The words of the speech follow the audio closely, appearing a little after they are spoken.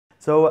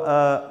So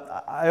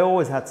I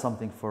always had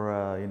something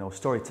for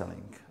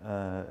storytelling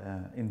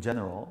in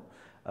general,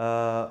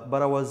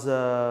 but I was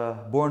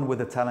born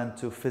with a talent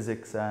to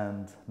physics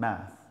and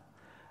math,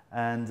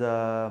 and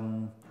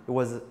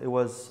it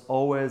was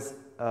always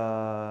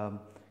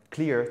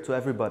clear to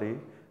everybody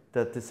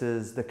that this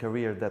is the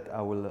career that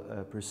I will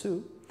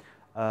pursue,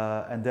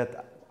 and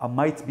that I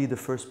might be the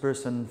first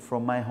person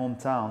from my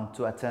hometown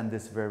to attend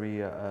this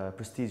very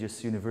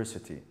prestigious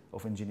university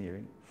of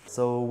engineering.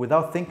 So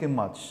without thinking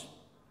much,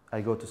 I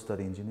go to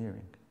study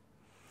engineering.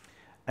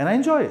 And I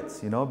enjoy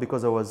it,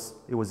 because it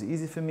was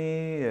easy for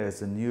me.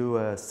 It's a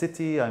new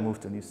city. I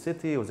moved to a new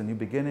city. It was a new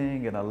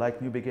beginning, and I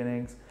like new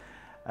beginnings.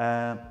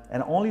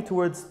 And only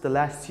towards the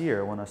last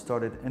year, when I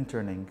started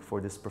interning for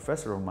this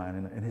professor of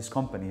mine in his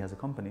company, he has a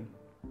company,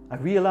 I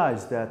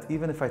realized that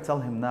even if I tell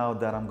him now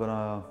that I'm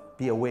gonna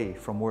be away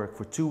from work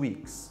for 2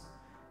 weeks,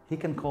 he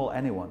can call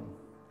anyone,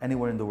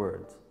 anywhere in the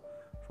world,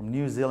 from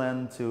New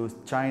Zealand to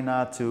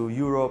China to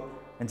Europe,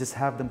 and just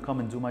have them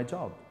come and do my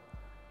job.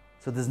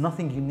 So there's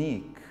nothing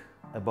unique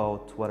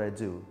about what I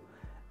do.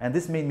 And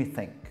this made me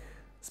think.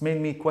 It's made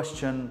me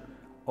question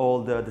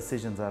all the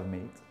decisions I've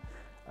made.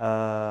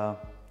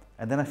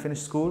 And then I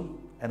finished school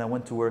and I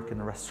went to work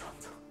in a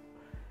restaurant.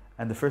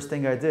 And the first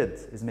thing I did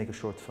is make a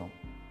short film.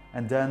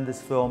 And then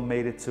this film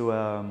made it to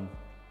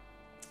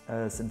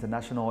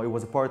it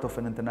was a part of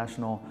an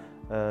international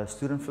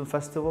student film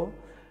festival.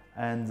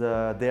 And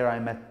there I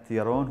met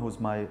Yaron, who's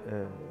my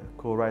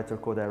co-writer,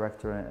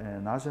 co-director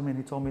in Ajami, and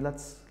he told me,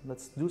 let's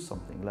do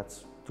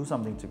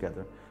something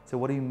together. I said,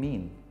 what do you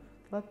mean?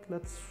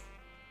 Let's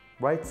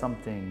write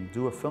something,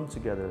 do a film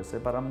together. I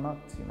said, but I'm not,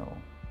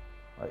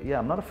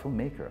 I'm not a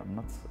filmmaker. I'm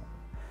not.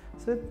 I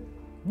said,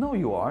 no,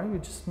 you are. You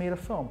just made a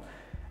film.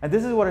 And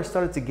this is where I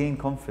started to gain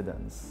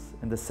confidence,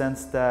 in the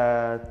sense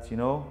that,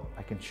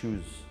 I can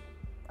choose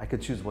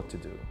what to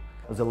do.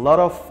 There's a lot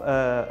of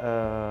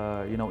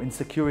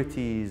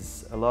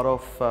insecurities, a lot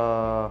of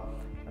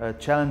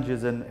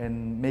challenges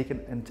in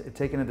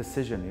taking a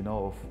decision,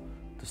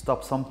 to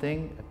stop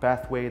something, a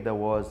pathway that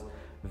was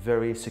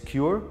very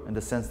secure in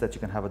the sense that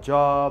you can have a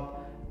job,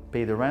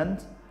 pay the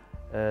rent,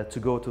 to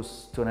go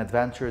to an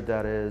adventure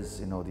that is,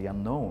 the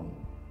unknown.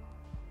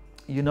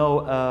 In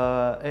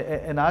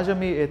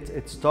Ajami,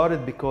 it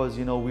started because,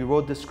 we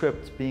wrote the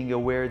script being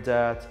aware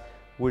that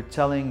we're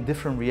telling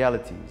different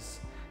realities.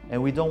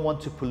 And we don't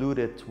want to pollute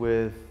it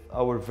with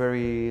our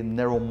very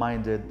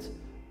narrow-minded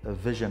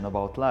vision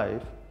about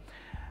life.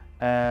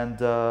 And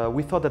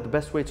we thought that the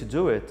best way to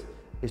do it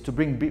is to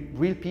bring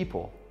real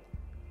people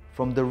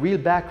from the real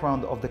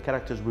background of the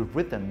characters we've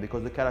written,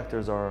 because the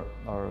characters are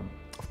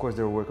of course,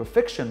 they're a work of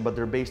fiction, but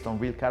they're based on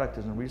real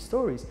characters and real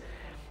stories.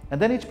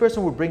 And then each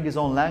person would bring his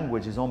own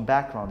language, his own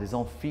background, his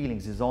own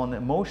feelings, his own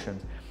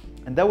emotions.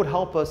 And that would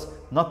help us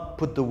not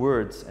put the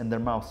words in their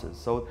mouths.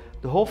 So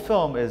the whole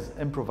film is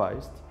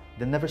improvised.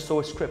 They never saw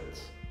a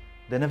script.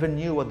 They never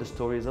knew what the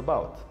story is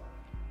about.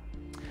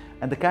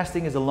 And the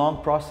casting is a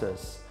long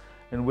process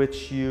in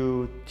which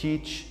you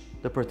teach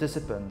the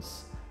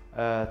participants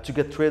to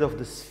get rid of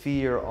this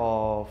fear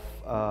of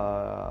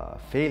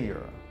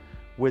failure,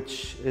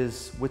 which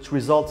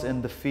results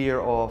in the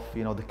fear of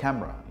the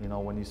camera.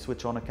 When you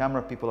switch on a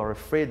camera, people are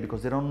afraid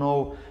because they don't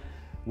know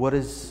what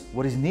is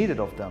needed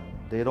of them.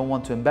 They don't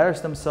want to embarrass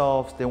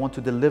themselves. They want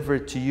to deliver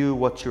to you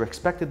what you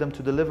expected them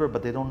to deliver,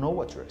 but they don't know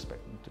what you're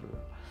expecting them to deliver.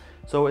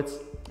 So it's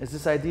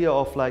this idea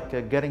of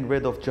getting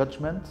rid of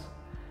judgment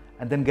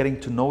and then getting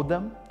to know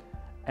them.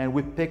 And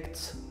we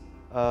picked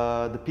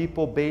the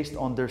people based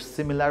on their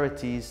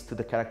similarities to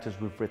the characters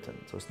we've written.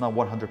 So it's not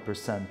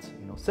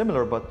 100%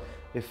 similar, but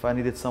if I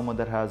needed someone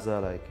that has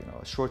a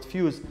short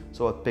fuse,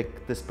 so I'd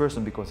pick this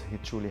person because he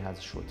truly has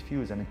a short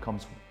fuse and it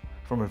comes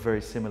from a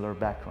very similar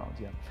background.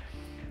 Yeah.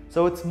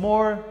 So it's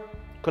more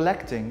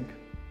collecting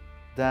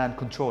than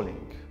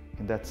controlling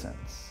in that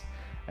sense.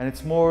 And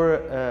it's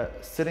more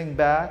sitting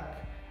back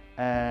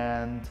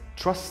and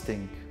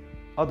trusting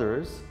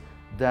others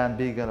than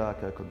being a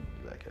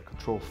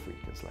control freak.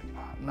 It's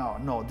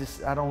no,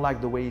 this, I don't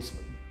like the way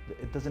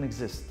it doesn't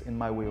exist in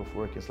my way of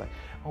work. It's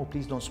oh,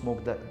 please don't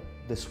smoke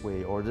this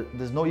way, or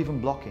there's no even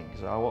blocking.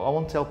 So I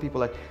won't tell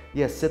people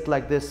yes, sit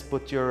like this,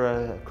 put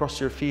your cross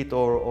your feet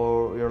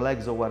or your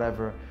legs or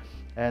whatever,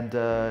 and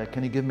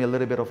can you give me a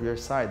little bit of your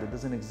side? It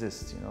doesn't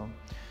exist,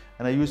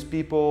 And I use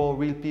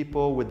real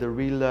people with the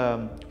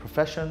real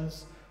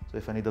professions. So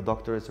if I need a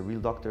doctor, it's a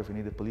real doctor. If I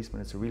need a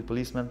policeman, it's a real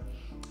policeman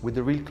with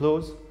the real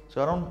clothes.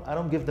 So I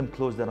don't give them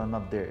clothes that are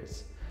not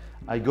theirs.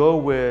 I go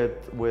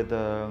with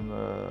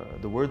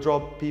the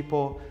wardrobe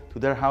people to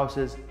their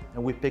houses,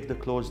 and we pick the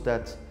clothes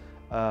that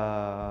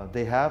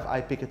they have.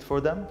 I pick it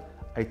for them.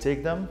 I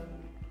take them,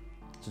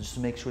 so just to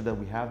make sure that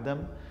we have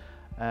them,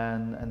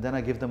 and then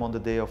I give them on the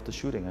day of the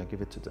shooting. I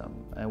give it to them,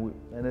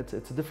 and it's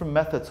a different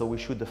method. So we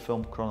shoot the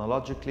film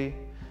chronologically,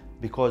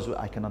 because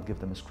I cannot give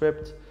them a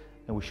script,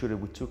 and we shoot it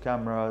with 2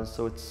 cameras.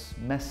 So it's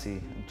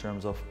messy in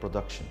terms of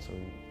production. So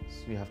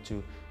you have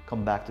to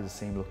come back to the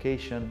same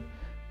location.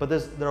 But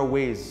there are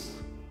ways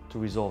to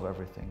resolve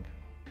everything.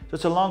 So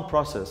it's a long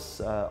process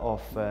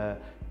of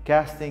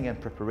casting and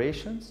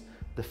preparations.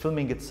 The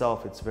filming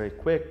itself, it's very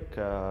quick.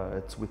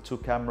 It's with 2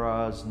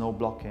 cameras, no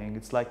blocking.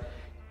 It's like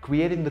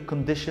creating the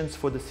conditions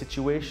for the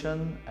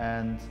situation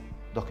and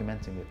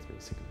documenting it,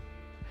 basically.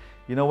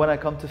 You know, when I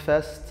come to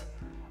Fest,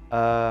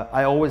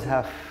 I always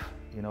have,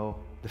 you know,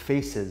 the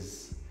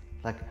faces.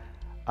 Like,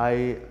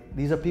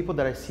 these are people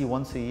that I see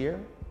once a year,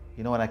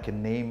 you know, and I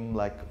can name,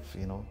 like,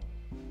 you know,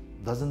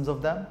 dozens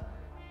of them,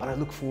 but I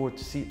look forward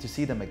to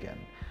see them again.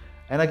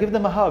 And I give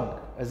them a hug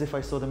as if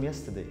I saw them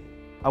yesterday.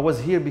 I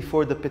was here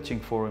before the pitching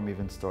forum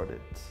even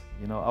started.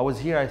 You know, I was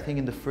here, I think,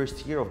 in the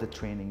first year of the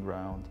training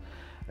round,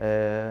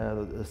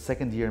 the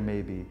second year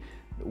maybe,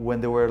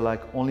 when there were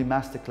like only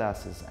master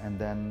classes, and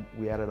then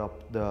they added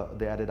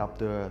up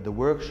the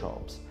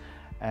workshops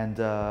and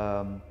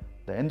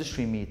the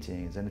industry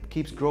meetings, and it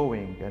keeps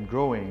growing and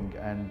growing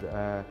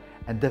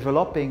and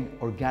developing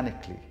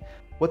organically.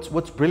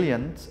 What's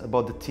brilliant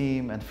about the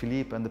team and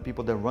Philippe and the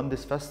people that run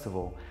this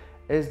festival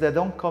is they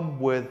don't come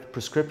with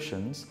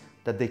prescriptions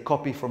that they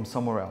copy from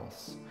somewhere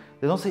else.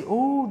 They don't say,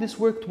 oh, this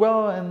worked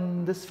well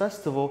in this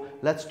festival,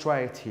 let's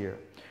try it here.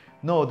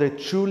 No, they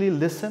truly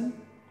listen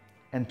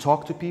and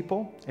talk to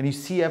people, and you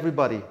see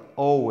everybody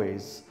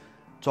always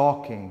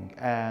talking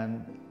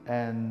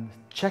and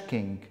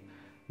checking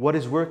what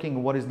is working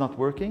and what is not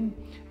working.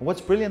 And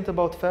what's brilliant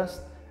about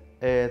Fest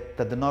is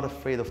that they're not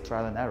afraid of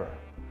trial and error.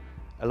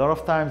 A lot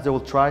of times they will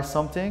try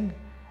something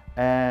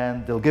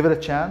and they'll give it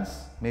a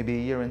chance, maybe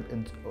a year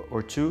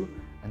or two,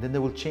 and then they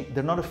will change.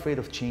 They're not afraid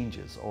of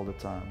changes all the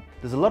time.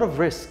 There's a lot of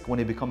risk when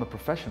you become a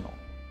professional,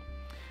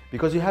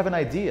 because you have an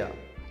idea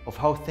of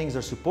how things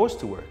are supposed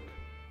to work,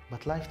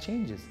 but life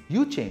changes.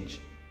 You change.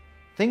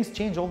 Things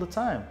change all the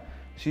time.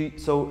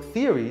 So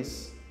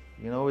theories,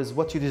 you know, is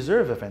what you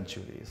deserve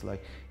eventually. It's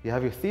like you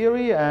have your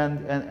theory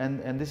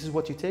and this is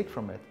what you take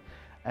from it.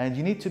 And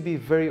you need to be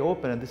very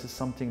open, and this is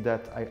something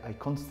that I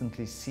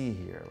constantly see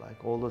here,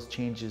 like all those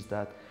changes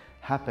that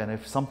happen.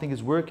 If something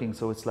is working,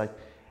 so it's like,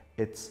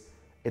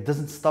 it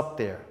doesn't stop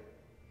there.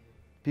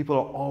 People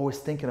are always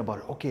thinking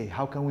about, okay,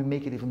 how can we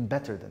make it even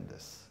better than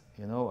this?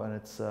 You know, and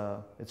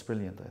it's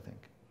brilliant, I think.